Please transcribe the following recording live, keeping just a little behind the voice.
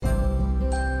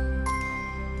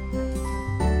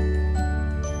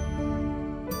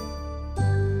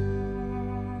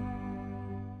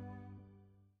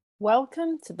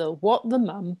Welcome to the What the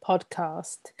Mum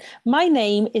podcast. My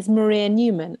name is Maria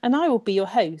Newman and I will be your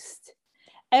host.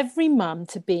 Every mum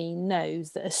to be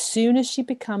knows that as soon as she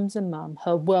becomes a mum,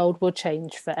 her world will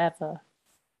change forever.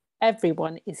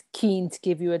 Everyone is keen to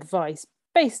give you advice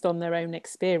based on their own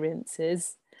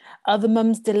experiences. Other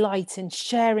mums delight in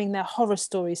sharing their horror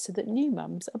stories so that new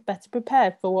mums are better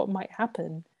prepared for what might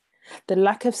happen. The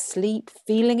lack of sleep,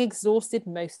 feeling exhausted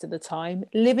most of the time,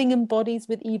 living in bodies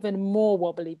with even more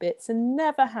wobbly bits and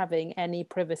never having any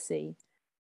privacy.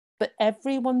 But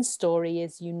everyone's story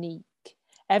is unique.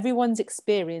 Everyone's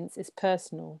experience is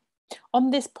personal. On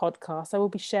this podcast, I will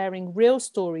be sharing real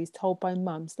stories told by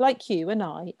mums like you and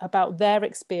I about their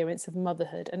experience of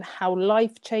motherhood and how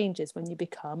life changes when you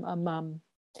become a mum.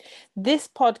 This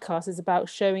podcast is about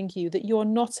showing you that you're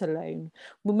not alone.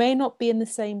 We may not be in the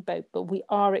same boat, but we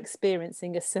are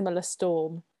experiencing a similar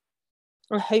storm.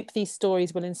 I hope these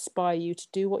stories will inspire you to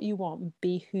do what you want and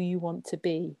be who you want to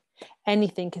be.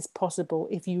 Anything is possible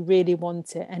if you really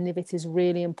want it and if it is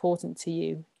really important to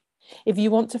you. If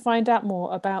you want to find out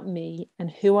more about me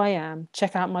and who I am,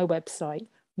 check out my website,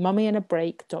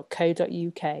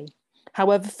 mummyanabreak.co.uk.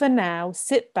 However, for now,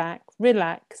 sit back,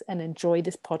 relax, and enjoy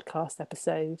this podcast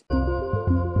episode.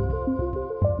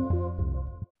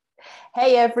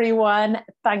 Hey everyone,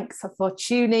 thanks for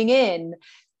tuning in.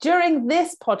 During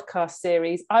this podcast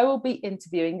series, I will be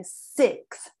interviewing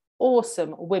 6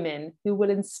 awesome women who will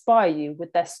inspire you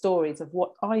with their stories of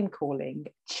what I'm calling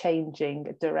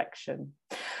changing direction.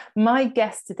 My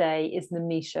guest today is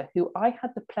Namisha, who I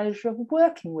had the pleasure of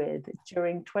working with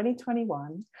during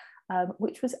 2021.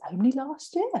 Which was only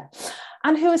last year,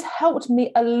 and who has helped me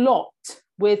a lot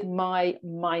with my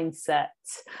mindset.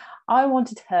 I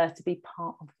wanted her to be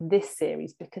part of this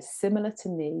series because, similar to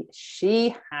me,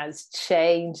 she has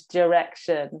changed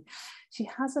direction. She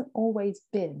hasn't always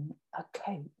been a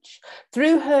coach.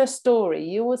 Through her story,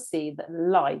 you will see that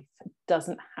life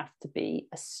doesn't have to be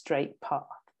a straight path.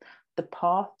 The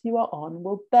path you are on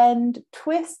will bend,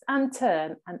 twist, and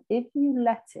turn, and if you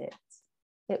let it,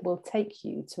 it will take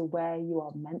you to where you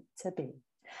are meant to be.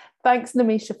 Thanks,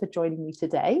 Namisha, for joining me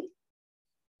today.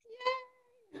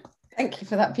 Yay. Thank you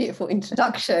for that beautiful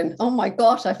introduction. Oh my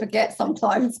gosh, I forget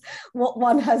sometimes what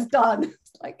one has done.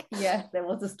 It's like, yeah, there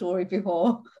was a story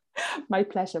before. My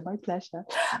pleasure, my pleasure.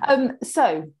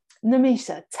 So,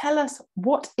 Namisha, tell us,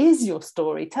 what is your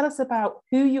story? Tell us about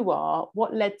who you are,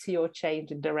 what led to your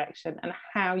change in direction, and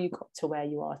how you got to where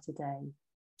you are today.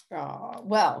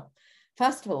 Well,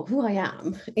 first of all, who I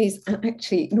am is an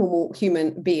actually normal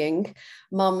human being,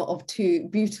 mum of 2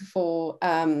 beautiful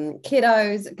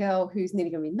kiddos, a girl who's nearly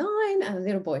going to be 9 and a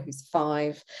little boy who's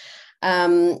 5,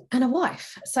 and a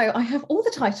wife. So I have all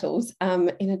the titles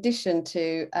in addition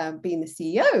to being the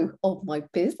CEO of my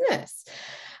business,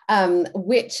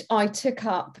 which I took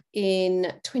up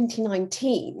in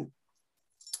 2019.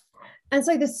 And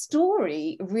so the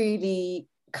story really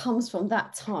comes from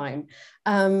that time.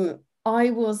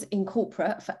 I was in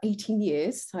corporate for 18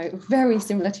 years, so very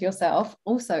similar to yourself,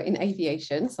 also in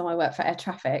aviation. So I worked for air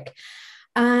traffic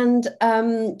and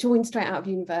joined straight out of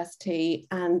university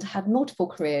and had multiple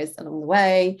careers along the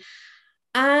way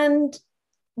and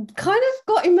kind of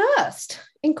got immersed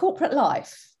in corporate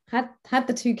life, had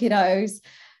the 2 kiddos,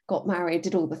 got married,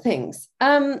 did all the things.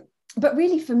 But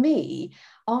really for me,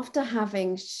 after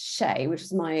having Shay, which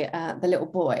was my the little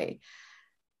boy,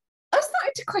 I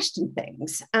started to question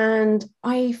things and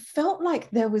I felt like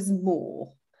there was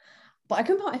more, but I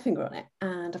couldn't put my finger on it.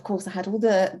 And of course I had all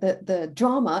the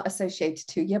drama associated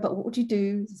to, yeah, but what would you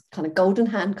do? Kind of golden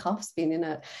handcuffs, being in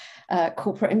a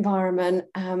corporate environment.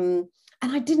 And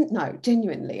I didn't know,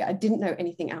 genuinely, I didn't know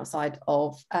anything outside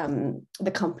of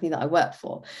the company that I worked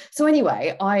for. So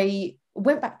anyway, I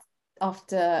went back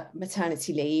after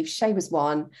maternity leave. Shay was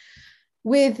 1.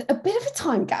 With a bit of a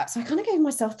time gap. So I kind of gave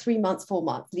myself 3 months, 4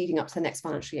 months leading up to the next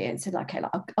financial year and said, okay,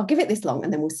 I'll give it this long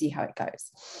and then we'll see how it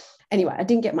goes. Anyway, I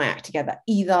didn't get my act together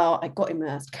either. I got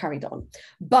immersed, carried on.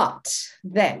 But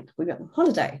then we went on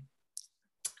holiday.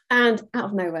 And out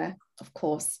of nowhere, of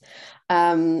course,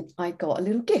 I got a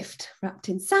little gift wrapped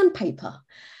in sandpaper.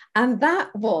 And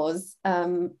that was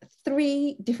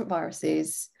 3 different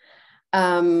viruses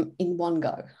in one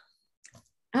go.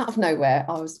 Out of nowhere,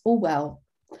 I was all well.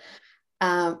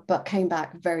 But came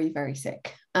back very, very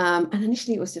sick. And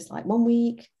initially it was just like 1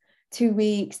 week, 2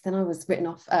 weeks. Then I was written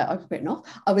off. I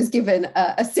was given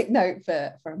a sick note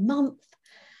for a month.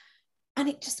 And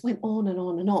it just went on and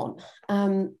on and on.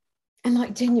 And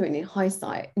like genuinely in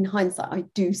hindsight, I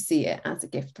do see it as a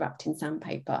gift wrapped in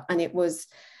sandpaper. And it was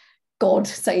God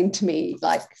saying to me,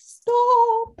 like,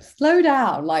 stop, slow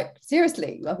down. Like,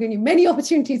 seriously, I've given you many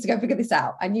opportunities to go figure this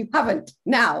out, and you haven't.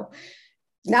 Now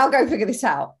go figure this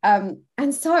out.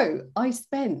 And so I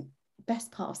spent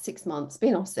best part of 6 months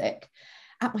being off sick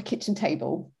at my kitchen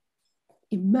table,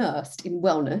 immersed in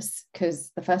wellness,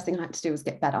 because the first thing I had to do was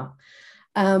get better.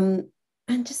 And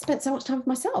just spent so much time with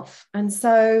myself. And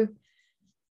so,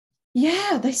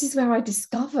 yeah, this is where I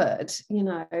discovered,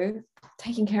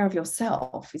 taking care of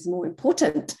yourself is more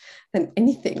important than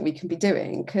anything we can be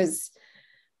doing, because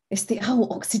it's the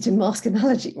whole oxygen mask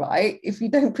analogy, right? If you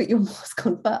don't put your mask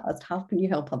on first, how can you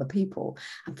help other people?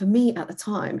 And for me at the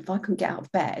time, if I couldn't get out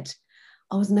of bed,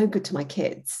 I was no good to my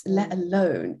kids, let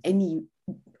alone any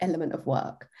element of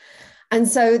work. And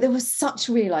so there was such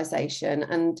realization,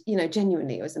 and,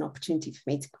 genuinely it was an opportunity for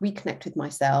me to reconnect with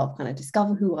myself, kind of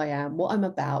discover who I am, what I'm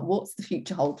about, what's the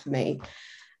future hold for me.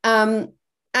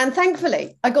 And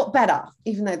thankfully I got better,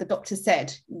 even though the doctor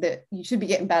said that you should be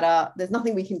getting better. There's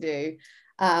nothing we can do.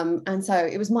 And so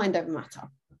it was mind over matter,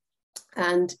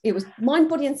 and it was mind,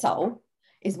 body and soul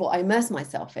is what I immersed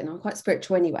myself in. I'm quite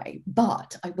spiritual anyway,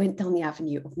 but I went down the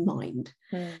avenue of mind.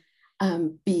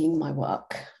 Being my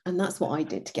work, and that's what I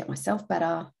did to get myself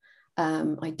better.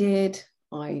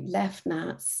 I left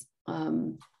Nats,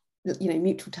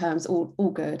 mutual terms,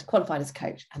 all good, qualified as a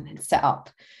coach, and then set up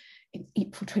in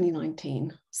April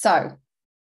 2019. So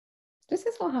this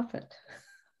is what happened.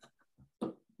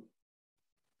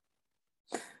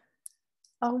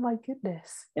 Oh my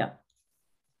goodness. Yeah.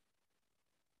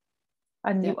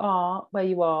 And you are where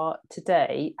you are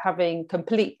today, having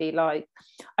completely, I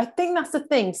think that's the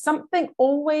thing. Something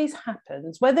always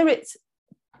happens, whether it's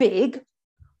big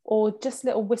or just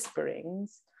little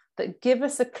whisperings that give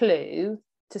us a clue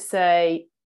to say,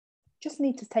 just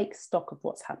need to take stock of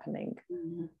what's happening.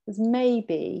 Because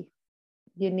maybe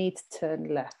you need to turn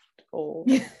left or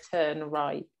turn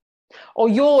right. Or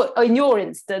in your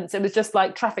instance, it was just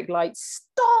like traffic lights,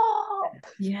 stop.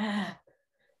 Yeah.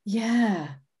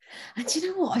 And do you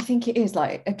know what I think it is?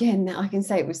 Like, again, now I can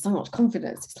say it with so much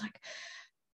confidence. It's like,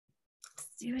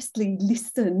 seriously,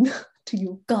 listen to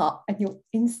your gut and your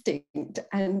instinct,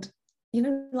 and,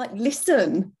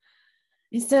 listen.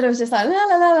 Instead of just like, la,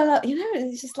 la, la, la, la,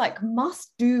 it's just like,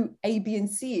 must do A, B, and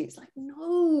C. It's like,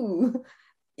 no,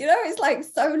 it's like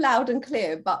so loud and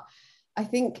clear. But I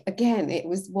think, again, it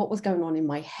was what was going on in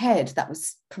my head that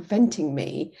was preventing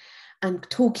me and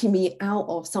talking me out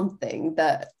of something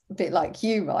that, a bit like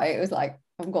you, right? It was like,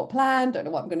 I've got a plan, don't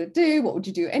know what I'm going to do. What would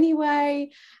you do anyway?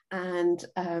 And,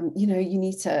 you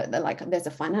need to, like, there's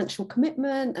a financial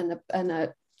commitment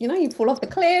and you fall off the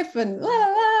cliff and blah, blah,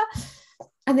 blah.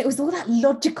 And it was all that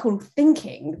logical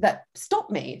thinking that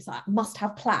stopped me. It's like, I must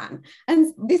have plan.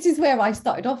 And this is where I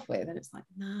started off with. And it's like,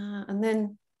 nah. And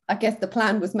then I guess the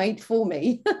plan was made for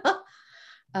me.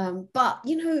 But,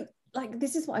 like,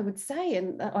 this is what I would say.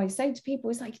 And I say to people,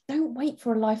 it's like, don't wait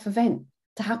for a life event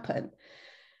to happen.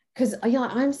 Because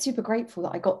I'm super grateful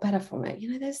that I got better from it.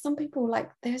 There's some people, like,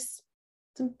 there's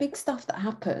some big stuff that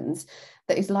happens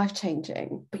that is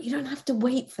life-changing, but you don't have to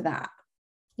wait for that.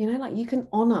 Like, you can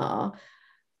honor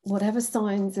whatever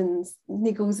signs and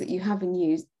niggles that you have in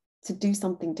you to do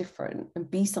something different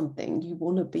and be something you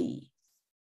want to be.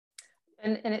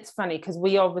 And it's funny because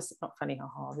we obviously, not funny,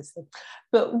 obviously,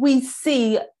 but we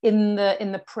see in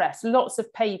the press lots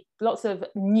of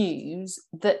news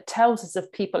that tells us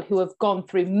of people who have gone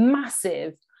through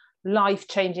massive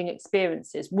life-changing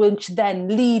experiences, which then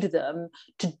lead them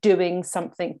to doing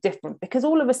something different, because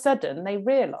all of a sudden they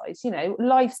realize,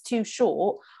 life's too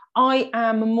short. I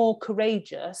am more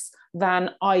courageous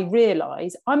than I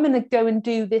realize. I'm going to go and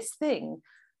do this thing.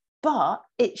 But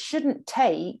it shouldn't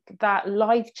take that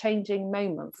life-changing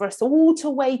moment for us all to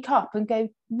wake up and go,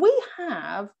 we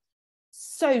have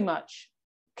so much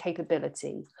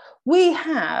capability. We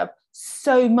have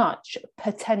so much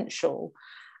potential.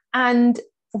 And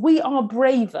we are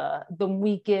braver than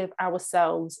we give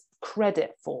ourselves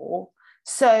credit for.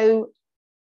 So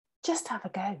just have a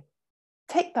go.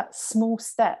 Take that small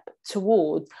step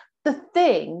towards the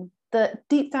thing that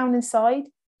deep down inside,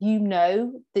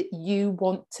 that you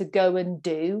want to go and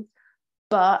do,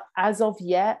 but as of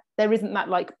yet, there isn't that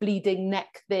like bleeding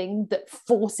neck thing that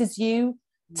forces you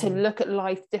to look at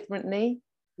life differently.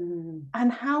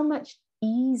 And how much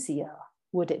easier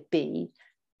would it be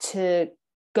to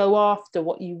go after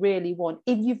what you really want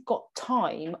if you've got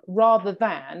time, rather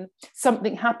than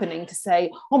something happening to say,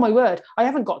 oh my word, I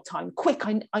haven't got time, quick,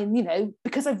 I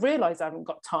because I've realized I haven't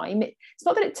got time. It's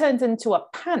not that it turns into a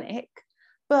panic,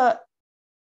 but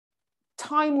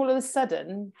time all of a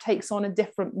sudden takes on a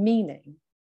different meaning.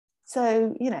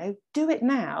 So, do it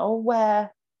now,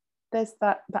 where there's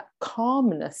that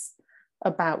calmness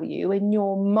about you, and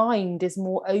your mind is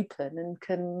more open and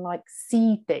can like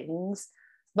see things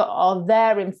that are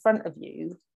there in front of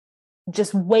you,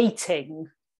 just waiting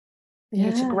for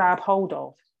you to grab hold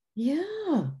of.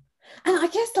 Yeah. And I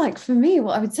guess, like, for me,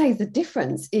 what I would say is the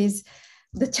difference is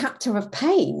the chapter of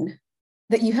pain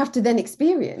that you have to then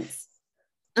experience.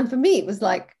 And for me, it was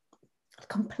like, I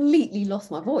completely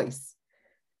lost my voice.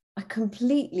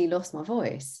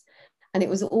 And it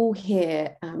was all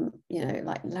here,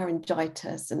 like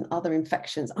laryngitis and other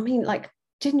infections. I mean, like,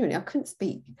 genuinely, I couldn't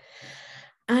speak.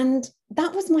 And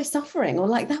that was my suffering, or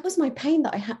like, that was my pain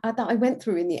that I went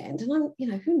through in the end. And I'm,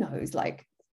 who knows, like,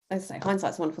 as I say,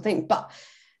 hindsight's a wonderful thing, but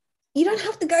you don't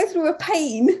have to go through a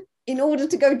pain in order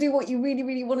to go do what you really,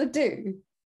 really want to do.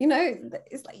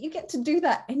 It's like you get to do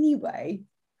that anyway,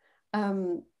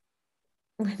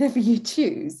 whenever you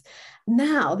choose.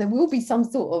 Now, there will be some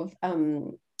sort of,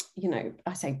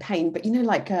 I say pain, but,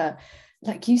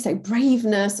 like you say,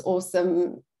 braveness or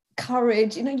some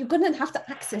courage. You're going to have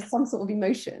to access some sort of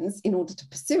emotions in order to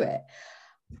pursue it.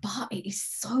 But it is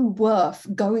so worth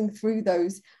going through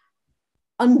those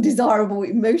undesirable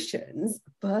emotions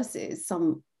versus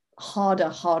some harder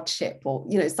hardship, or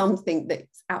something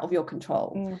that's out of your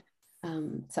control.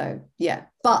 So yeah,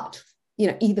 but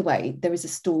either way, there is a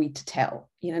story to tell.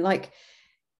 I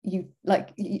think you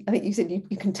said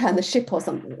you can turn the ship or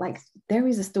something. Like, there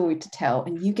is a story to tell,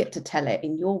 and you get to tell it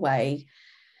in your way,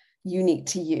 unique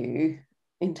to you,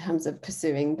 in terms of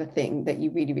pursuing the thing that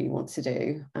you really, really want to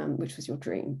do, which was your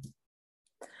dream.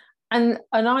 And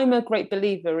I'm a great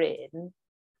believer in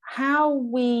how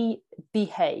we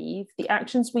behave, the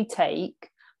actions we take,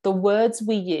 the words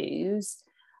we use,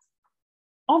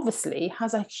 obviously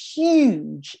has a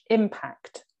huge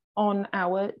impact on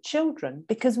our children,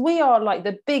 because we are like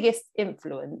the biggest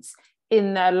influence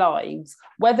in their lives,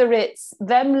 whether it's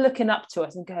them looking up to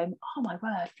us and going, oh my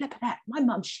word, flipping heck, my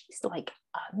mum, she's like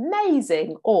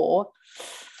amazing, or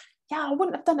yeah, I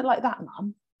wouldn't have done it like that,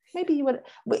 mum. Maybe you would.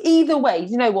 But either way,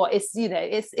 you know what? It's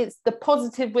the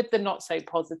positive with the not so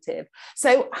positive.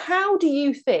 So how do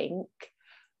you think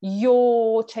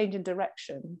your change in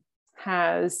direction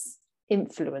has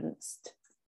influenced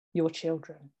your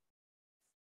children?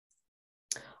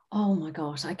 Oh my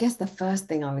gosh, I guess the first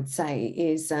thing I would say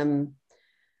is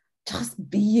just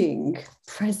being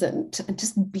present and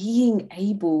just being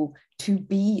able to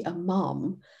be a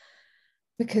mum.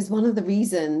 Because one of the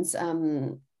reasons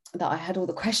that I had all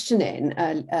the questioning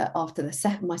after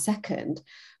my second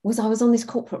was I was on this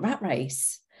corporate rat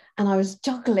race, and I was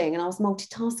juggling, and I was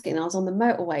multitasking. I was on the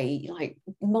motorway, like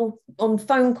on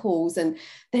phone calls, and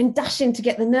then dashing to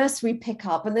get the nursery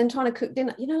pickup, and then trying to cook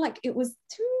dinner. Like, it was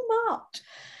too much.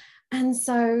 And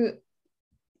so,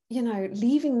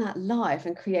 leaving that life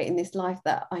and creating this life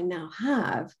that I now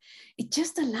have, it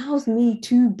just allows me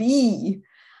to be.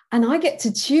 And I get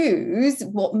to choose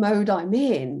what mode I'm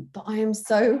in, but I am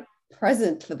so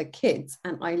present for the kids.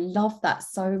 And I love that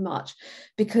so much,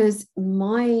 because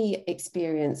my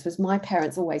experience was my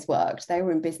parents always worked. They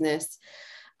were in business,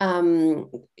 always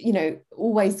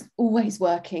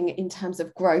working in terms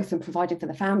of growth and providing for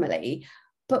the family.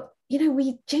 But,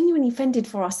 we genuinely fended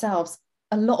for ourselves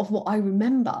a lot of what I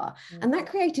remember. And that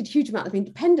created a huge amount of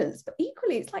independence. But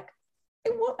equally, it's like,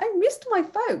 I missed my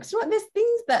folks. Right? There's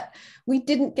things that we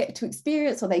didn't get to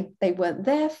experience, or they weren't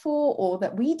there for, or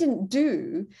that we didn't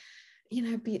do,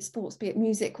 be it sports, be it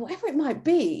music, whatever it might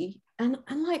be. And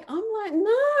I'm like,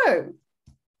 no,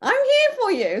 I'm here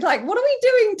for you. Like, what are we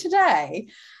doing today?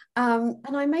 And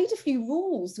I made a few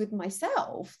rules with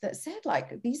myself that said,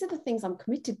 like, these are the things I'm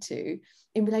committed to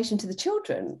in relation to the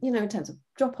children, in terms of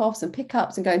drop-offs and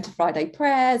pickups, and going to Friday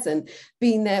prayers, and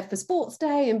being there for sports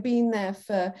day, and being there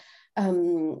for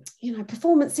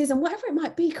performances and whatever it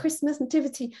might be, Christmas,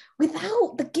 nativity,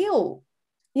 without the guilt,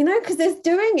 because there's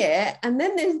doing it, and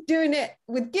then there's doing it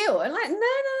with guilt. And like,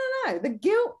 no, the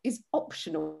guilt is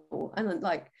optional. And I'm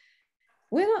like,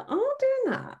 we're not doing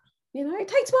that. It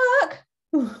takes work,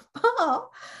 but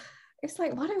it's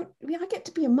like, I get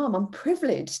to be a mum. I'm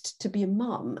privileged to be a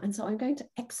mum, and so I'm going to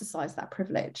exercise that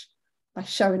privilege by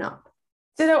showing up.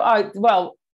 So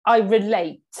I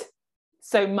relate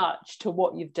so much to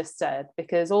what you've just said,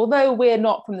 because although we're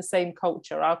not from the same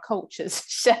culture, our cultures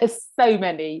share so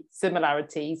many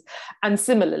similarities. And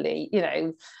similarly,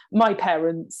 my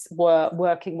parents were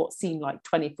working what seemed like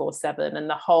 24/7, and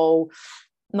the whole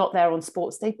not there on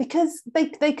sports day because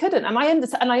they couldn't. And I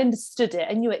understood it,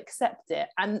 and you accept it.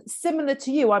 And similar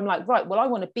to you, I'm like, right, well, I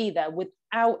want to be there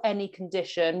without any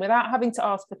condition, without having to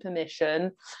ask for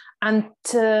permission, and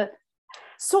to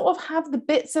sort of have the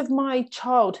bits of my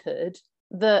childhood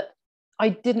that I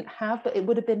didn't have, but it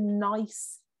would have been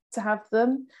nice to have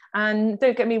them. And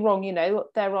don't get me wrong, you know,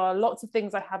 there are lots of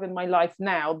things I have in my life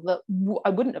now that I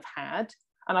wouldn't have had,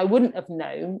 and I wouldn't have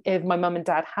known if my mum and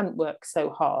dad hadn't worked so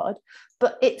hard.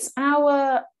 But it's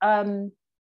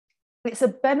it's a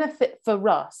benefit for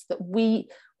us that we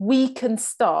can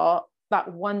start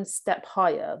that one step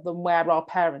higher than where our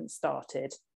parents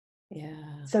started.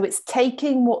 Yeah. So it's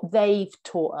taking what they've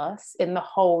taught us in the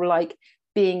whole, like,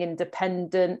 being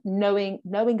independent, knowing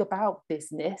about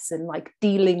business and like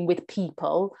dealing with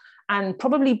people, and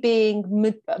probably being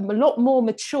a lot more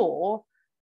mature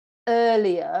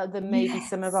earlier than maybe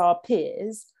some of our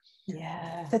peers.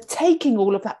 Yeah. So taking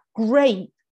all of that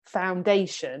great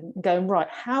foundation and going, right,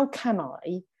 how can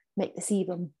I make this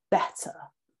even better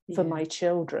for my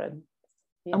children?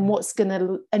 And what's going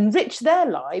to enrich their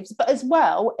lives, but as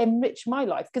well enrich my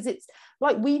life? Because it's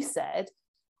like we've said,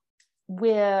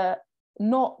 we're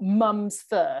not mums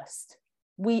first.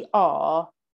 We are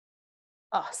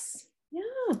us.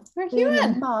 Yeah, we're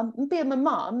human. Being a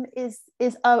mum is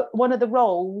one of the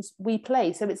roles we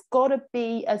play. So it's got to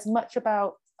be as much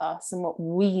about us and what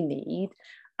we need,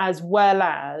 as well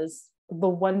as the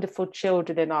wonderful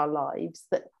children in our lives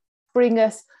that bring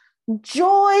us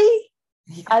joy,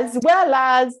 as well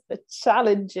as the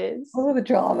challenges, all the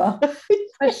drama.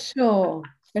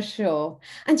 For sure.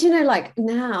 And you know, like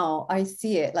now I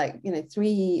see it, like, you know,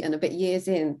 3 and a bit years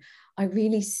in, I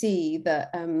really see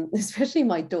that, especially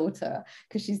my daughter,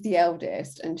 because she's the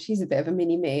eldest and she's a bit of a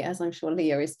mini me, as I'm sure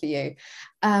Leah is for you.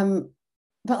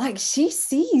 But like, she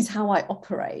sees how I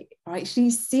operate, right? She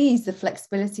sees the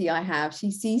flexibility I have.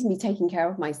 She sees me taking care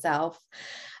of myself,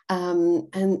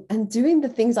 and doing the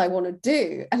things I want to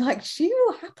do. And like, she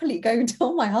will happily go and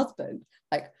tell my husband,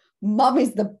 like, mum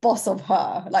is the boss of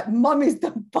her, like mum is the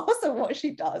boss of what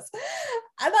she does.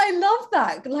 And I love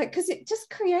that, like, because it just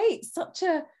creates such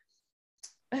a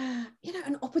you know,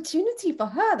 an opportunity for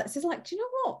her that says, like, do you know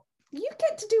what, you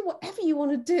get to do whatever you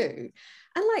want to do.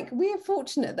 And like, we're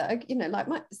fortunate that, you know, like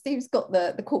Steve's got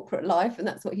the corporate life and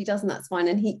that's what he does, and that's fine,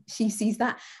 and she sees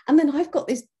that. And then I've got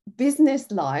this business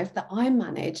life that I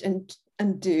manage and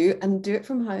do it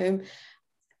from home,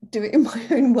 do it in my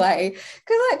own way.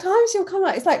 Because like, times she'll come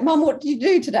out, it's like, mum, what did you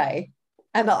do today?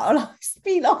 And I'll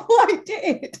speed up what I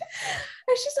did.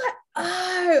 And she's like,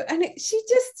 oh, and she's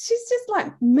just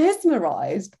like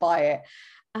mesmerized by it.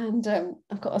 And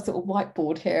I've got a sort of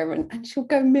whiteboard here, and she'll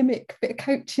go mimic a bit of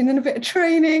coaching and a bit of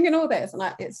training and all this. And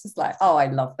it's just like, oh, I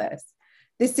love this.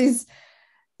 This is,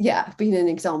 been an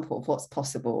example of what's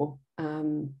possible,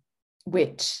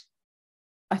 which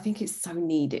I think is so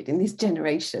needed in this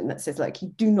generation that says, like, you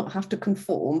do not have to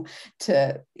conform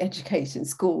to education,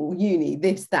 school, uni,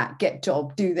 this, that, get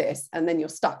job, do this, and then you're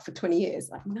stuck for 20 years.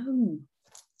 Like, no,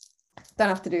 don't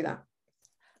have to do that.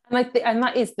 And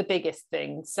that is the biggest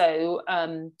thing. So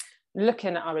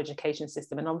looking at our education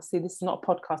system, and obviously this is not a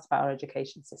podcast about our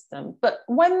education system, but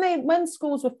when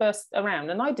schools were first around,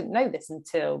 and I didn't know this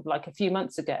until like a few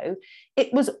months ago,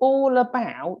 it was all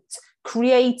about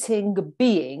creating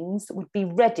beings that would be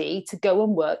ready to go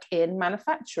and work in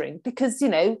manufacturing. Because, you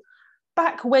know,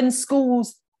 back when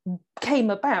schools came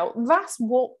about, that's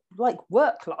what like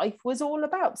work life was all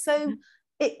about. So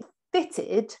it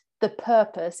fitted the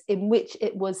purpose in which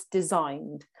it was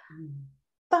designed.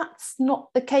 That's not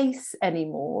the case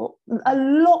anymore. A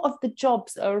lot of the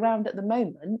jobs that are around at the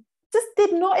moment just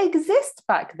did not exist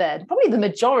back then. Probably the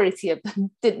majority of them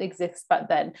didn't exist back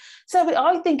then. So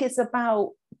I think it's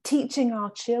about teaching our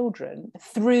children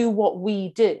through what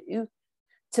we do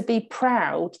to be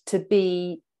proud to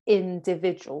be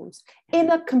individuals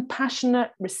in a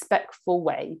compassionate, respectful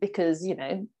way, because, you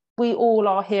know, we all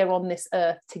are here on this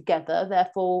earth together.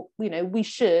 Therefore, you know, we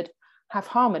should have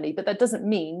harmony, but that doesn't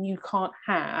mean you can't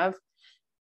have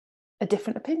a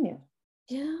different opinion.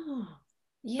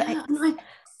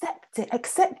 Accept it,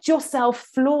 accept yourself,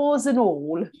 flaws and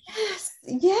all.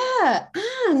 Yes,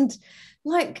 and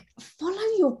like, follow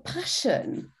your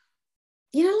passion,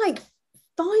 you know, like,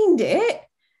 find it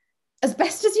as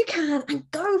best as you can and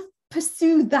go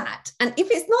pursue that. And if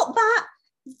it's not that,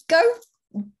 go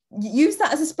use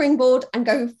that as a springboard and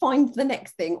go find the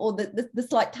next thing, or the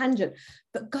slight tangent,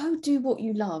 but go do what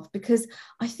you love. Because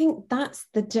I think that's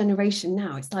the generation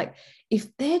now. It's like,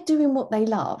 if they're doing what they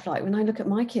love, like when I look at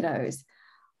my kiddos,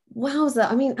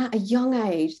 wowza, I mean, at a young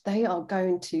age, they are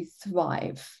going to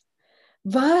thrive,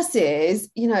 versus,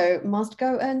 you know, must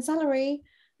go earn salary.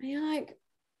 And you're like,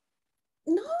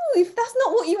 no, if that's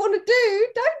not what you want to do,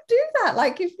 don't do that.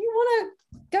 Like, if you want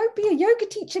to go be a yoga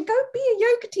teacher, go be a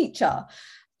yoga teacher.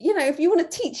 You know, if you want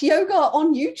to teach yoga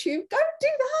on YouTube, go do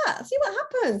that. See what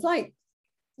happens. Like,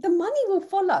 the money will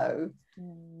follow.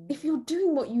 If you're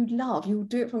doing what you love, you'll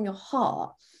do it from your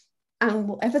heart. And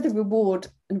whatever the reward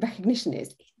and recognition is,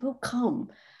 it will come.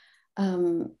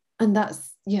 And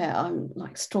that's, I'm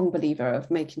like strong believer of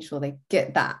making sure they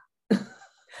get that.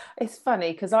 It's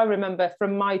funny because I remember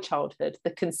from my childhood,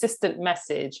 the consistent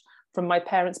message from my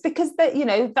parents, because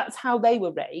they, that's how they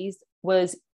were raised,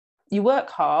 was you work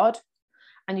hard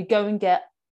and you go and get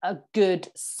a good,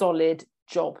 solid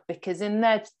job, because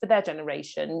for their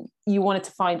generation, you wanted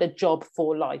to find a job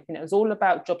for life. It was all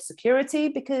about job security,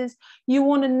 because you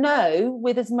want to know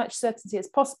with as much certainty as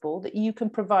possible that you can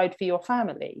provide for your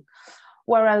family.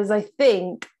 Whereas I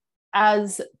think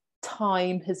as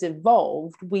time has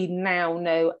evolved, we now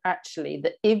know actually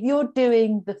that if you're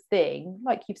doing the thing,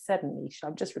 like you've said, Anisha,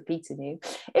 I'm just repeating you,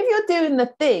 if you're doing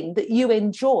the thing that you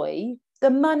enjoy, the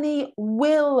money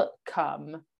will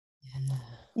come. Yeah.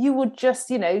 You would just,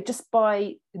 just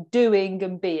by doing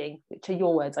and being, which are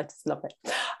your words, I just love it.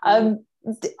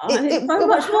 It's so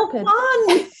much more fun.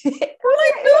 Oh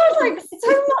my God, like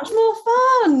so much more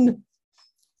fun.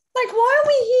 Like, why are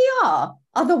we here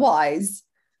otherwise?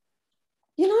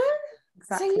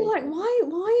 Exactly. So you're like,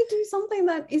 why do something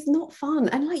that is not fun?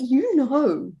 And like,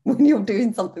 when you're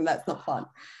doing something that's not fun,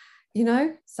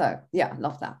 So yeah,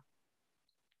 love that.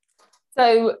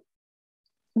 So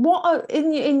what are,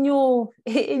 in your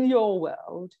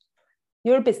world,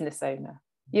 you're a business owner,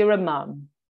 you're a mum,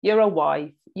 you're a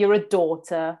wife, you're a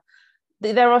daughter.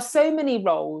 There are so many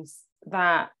roles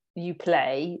that we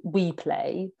play,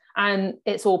 and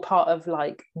it's all part of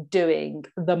like doing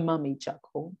the mummy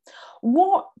juggle.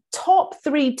 What top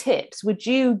 3 tips would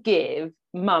you give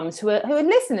mums who are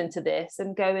listening to this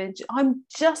and going, I'm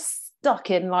just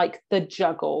stuck in like the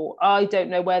juggle, I don't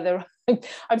know whether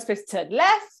I'm supposed to turn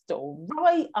left or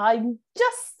right, I'm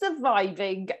just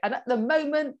surviving, and at the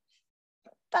moment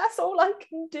that's all I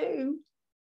can do?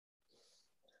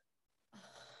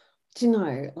 Do you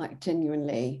know, like,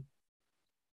 genuinely,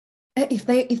 if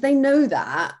they know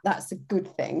that, that's a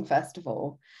good thing, first of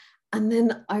all. And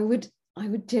then I would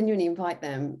genuinely invite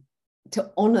them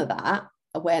to honor that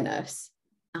awareness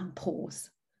and pause,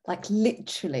 like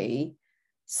literally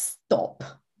stop.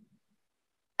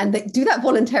 And they do that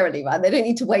voluntarily, right? They don't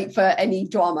need to wait for any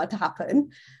drama to happen.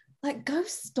 Like, go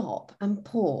stop and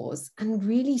pause and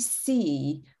really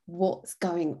see what's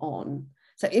going on.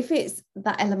 So if it's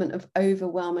that element of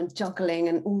overwhelm and juggling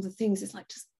and all the things, it's like,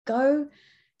 just go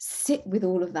sit with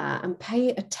all of that and pay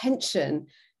attention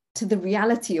to the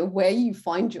reality of where you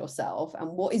find yourself and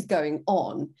what is going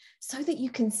on, so that you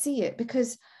can see it.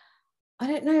 Because I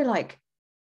don't know, like,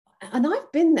 and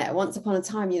I've been there once upon a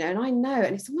time, and I know,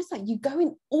 and it's almost like you go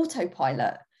in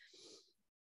autopilot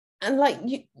and like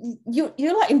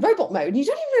you're like in robot mode. You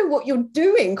don't even know what you're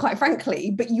doing, quite frankly,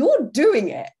 but you're doing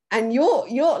it, and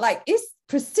you're like, it's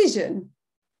precision,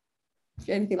 if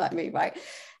you're anything like me, right?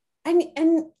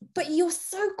 But you're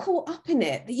so caught up in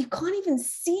it that you can't even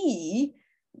see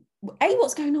A,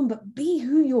 what's going on, but B,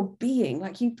 who you're being.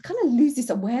 Like, you kind of lose this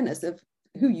awareness of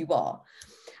who you are.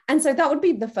 And so that would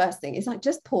be the first thing. It's like,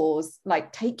 just pause,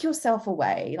 like, take yourself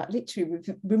away, like literally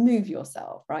remove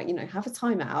yourself, right? Have a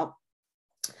time out.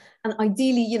 And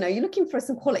ideally, you're looking for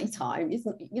some quality time.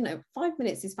 5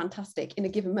 minutes is fantastic in a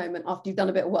given moment after you've done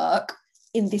a bit of work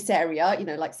in this area,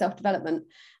 like self-development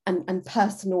and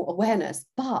personal awareness.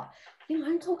 But,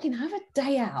 I'm talking, have a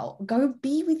day out, go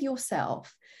be with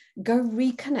yourself, go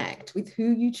reconnect with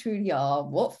who you truly are,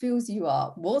 what fills you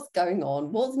up, what's going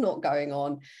on, what's not going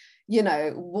on,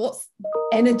 what's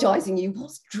energizing you,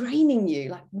 what's draining you,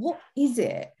 like, what is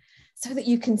it? So that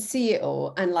you can see it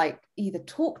all and like either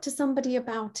talk to somebody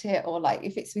about it, or like,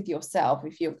 if it's with yourself,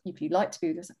 if you like to be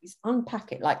with yourself, just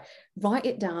unpack it, like write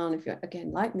it down. If you're,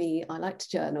 again, like me, I like to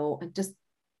journal, and just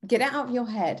get it out of your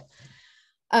head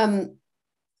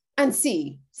and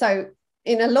see. So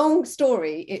in a long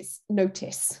story, it's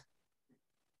notice,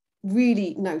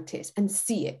 really notice and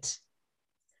see it.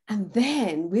 And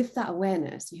then with that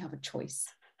awareness, you have a choice,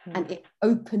 and it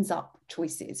opens up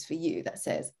choices for you that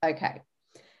says, okay,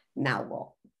 now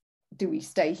what? Do we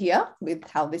stay here with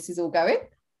how this is all going?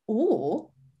 Or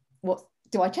what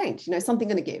do I change? Something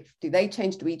going to give. Do they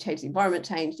change? Do we change? The environment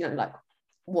change? Like,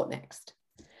 what next?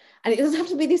 And it doesn't have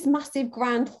to be this massive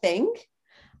grand thing.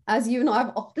 As you and I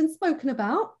have often spoken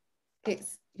about,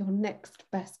 it's your next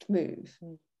best move.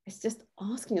 It's just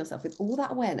asking yourself, with all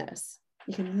that awareness,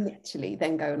 you can literally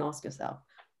then go and ask yourself,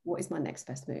 what is my next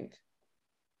best move?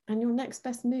 And your next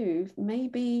best move may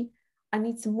be, I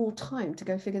need some more time to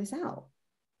go figure this out.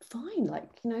 Fine, like,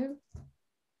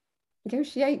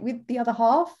 negotiate with the other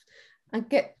half and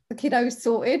get the kiddos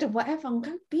sorted or whatever, and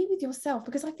go be with yourself.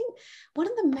 Because I think one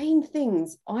of the main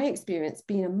things I experienced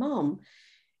being a mum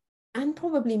and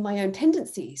probably my own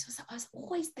tendencies. So I was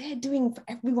always there doing for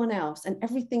everyone else and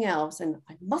everything else. And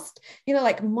I must,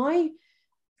 like my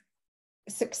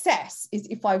success is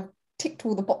if I ticked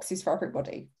all the boxes for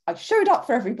everybody. I showed up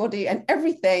for everybody and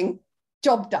everything,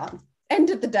 job done. End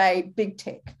of the day, big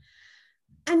tick.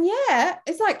 And yeah,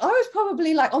 it's like I was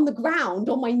probably like on the ground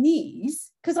on my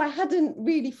knees because I hadn't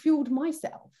really fueled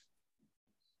myself.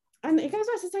 And it goes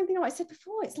back to the same thing I said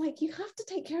before. It's like you have to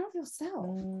take care of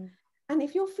yourself. And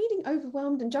if you're feeling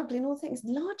overwhelmed and juggling all things,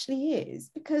 largely is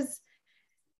because,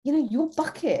 your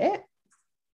bucket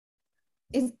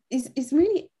is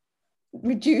really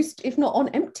reduced, if not on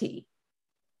empty.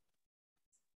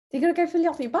 You're going to go fill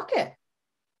up your bucket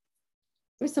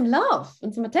with some love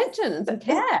and some attention and some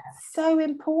care. It's so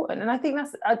important. And I think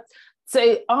that's,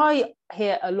 so I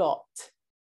hear a lot,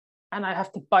 and I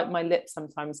have to bite my lip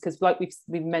sometimes because like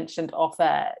we've mentioned off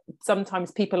air,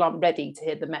 sometimes people aren't ready to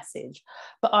hear the message.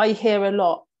 But I hear a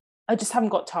lot, I just haven't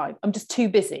got time. I'm just too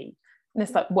busy. And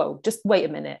it's like, whoa, just wait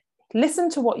a minute. Listen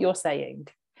to what you're saying.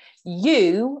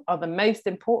 You are the most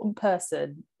important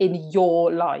person in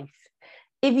your life.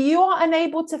 If you are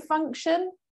unable to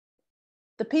function,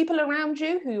 the people around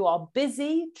you who are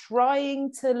busy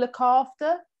trying to look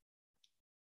after,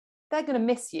 they're going to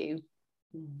miss you.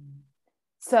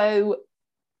 So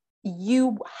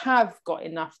you have got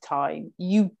enough time.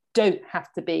 You don't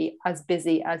have to be as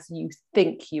busy as you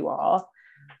think you are.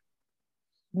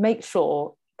 Make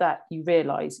sure that you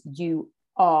realize you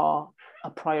are a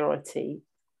priority.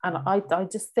 And I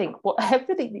just think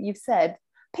everything that you've said,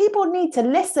 people need to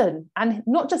listen, and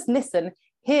not just listen,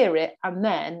 hear it, and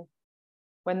then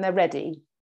when they're ready,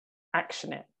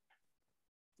 action it.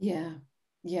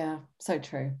 Yeah, so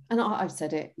true. And I've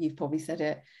said it, you've probably said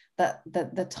it, that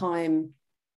the time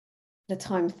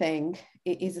thing,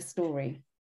 it is a story.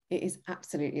 It is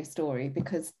absolutely a story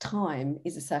because time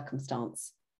is a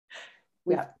circumstance.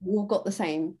 We've all got the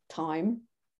same time,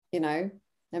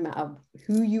 no matter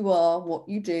who you are, what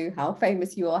you do, how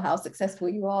famous you are, how successful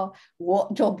you are,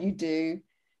 what job you do,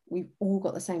 we've all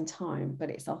got the same time, but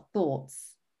it's our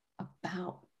thoughts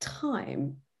about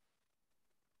time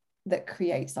that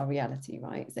creates our reality,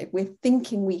 right? So if we're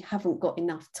thinking we haven't got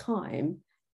enough time,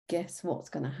 guess what's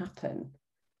going to happen?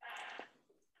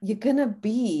 You're going to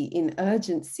be in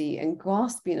urgency and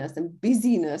graspiness and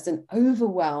busyness and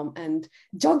overwhelm and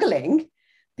juggling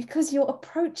because you're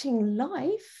approaching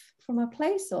life from a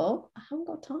place of, I haven't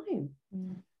got time.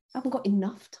 I haven't got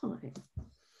enough time.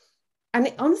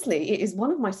 And honestly, it is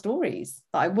one of my stories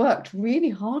that I worked really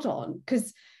hard on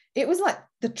because it was like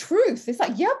the truth. It's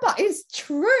like, yeah, but it's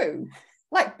true.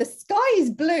 Like the sky is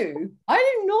blue. I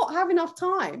do not have enough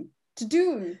time to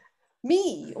do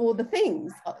me or the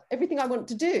things, everything I want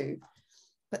to do.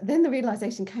 But then the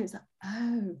realization came, it's like,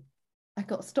 oh, I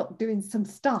got to stop doing some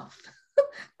stuff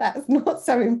that's not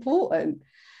so important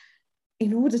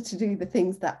in order to do the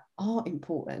things that are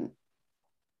important.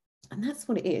 And that's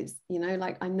what it is,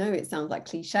 like I know it sounds like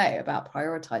cliche about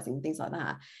prioritizing things like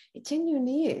that. It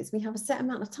genuinely is. We have a set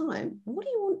amount of time. What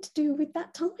do you want to do with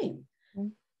that time?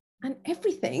 And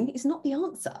everything is not the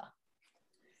answer,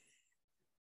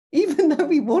 even though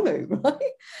we want to,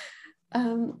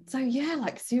 right? So yeah,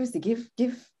 like seriously,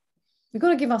 we've got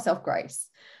to give ourselves grace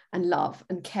and love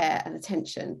and care and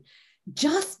attention,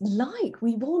 just like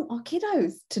we want our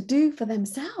kiddos to do for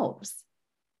themselves.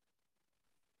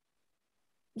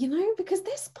 Because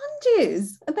they're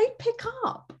sponges and they pick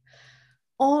up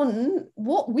on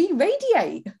what we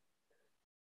radiate.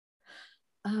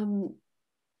 And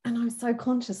I'm so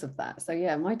conscious of that. So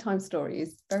yeah, my time story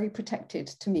is very protected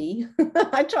to me.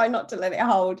 I try not to let it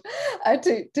hold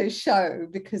to show,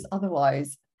 because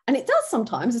otherwise, and it does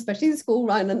sometimes, especially the school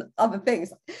run and other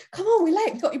things. Come on, we're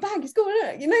late. You've got your bag. It's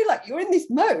going. Like you're in this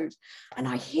mode, and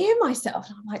I hear myself,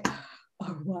 and I'm like,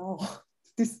 oh wow,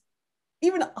 this.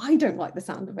 Even I don't like the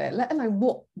sound of it, let alone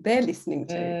what they're listening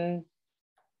to.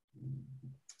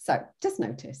 So just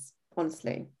notice,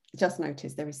 honestly, just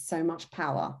notice there is so much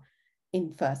power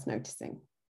in first noticing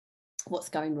what's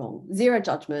going wrong. Zero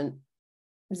judgment,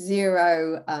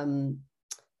 zero,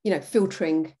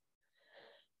 filtering.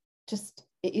 Just,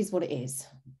 it is what it is.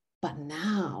 But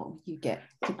now you get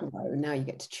to grow, now you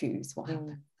get to choose what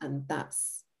happens. And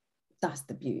that's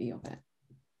the beauty of it.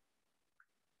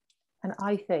 And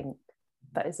I think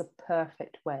that is a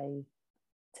perfect way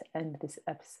to end this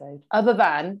episode. Other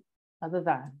than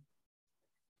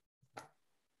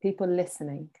people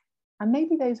listening, and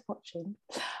maybe those watching,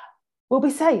 will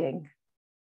be saying,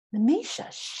 Namisha,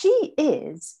 she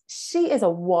is a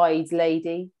wise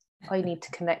lady. I need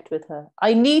to connect with her.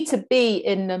 I need to be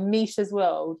in Namisha's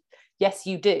world. Yes,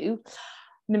 you do.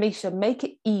 Namisha, make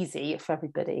it easy for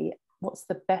everybody. what's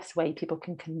the best way people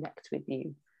can connect with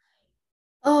you?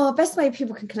 Oh, best way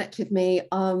people can connect with me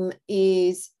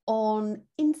is on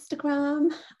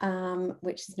Instagram,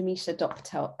 which is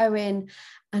Nimisha.Patel-Owen,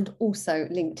 and also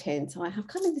LinkedIn. So I have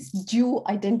kind of this dual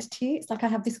identity. It's like I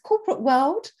have this corporate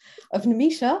world of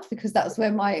Nimisha, because that's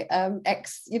where my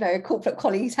corporate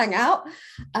colleagues hang out.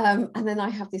 And then I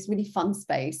have this really fun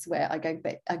space where I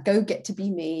go get to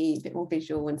be me, a bit more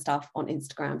visual and stuff on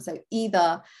Instagram. So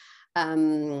either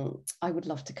I would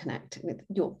love to connect with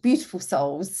your beautiful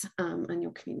souls and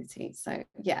your community. So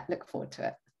yeah, look forward to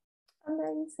it.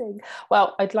 Amazing.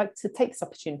 Well, I'd like to take this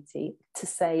opportunity to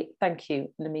say thank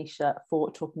you, Nimisha,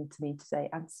 for talking to me today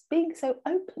and being so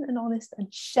open and honest and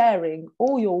sharing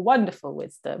all your wonderful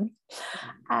wisdom.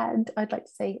 And I'd like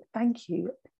to say thank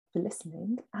you for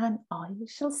listening, and I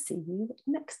shall see you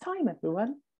next time,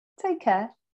 everyone. Take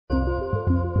care.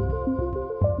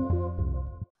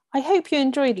 I hope you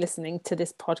enjoyed listening to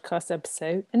this podcast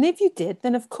episode, and if you did,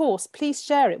 then of course, please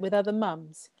share it with other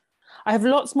mums. I have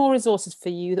lots more resources for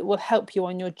you that will help you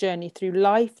on your journey through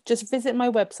life. Just visit my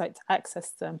website to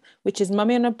access them, which is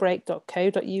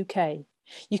mummyonabreak.co.uk.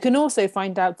 You can also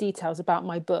find out details about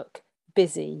my book,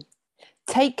 Busy.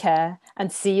 Take care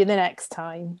and see you the next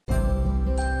time.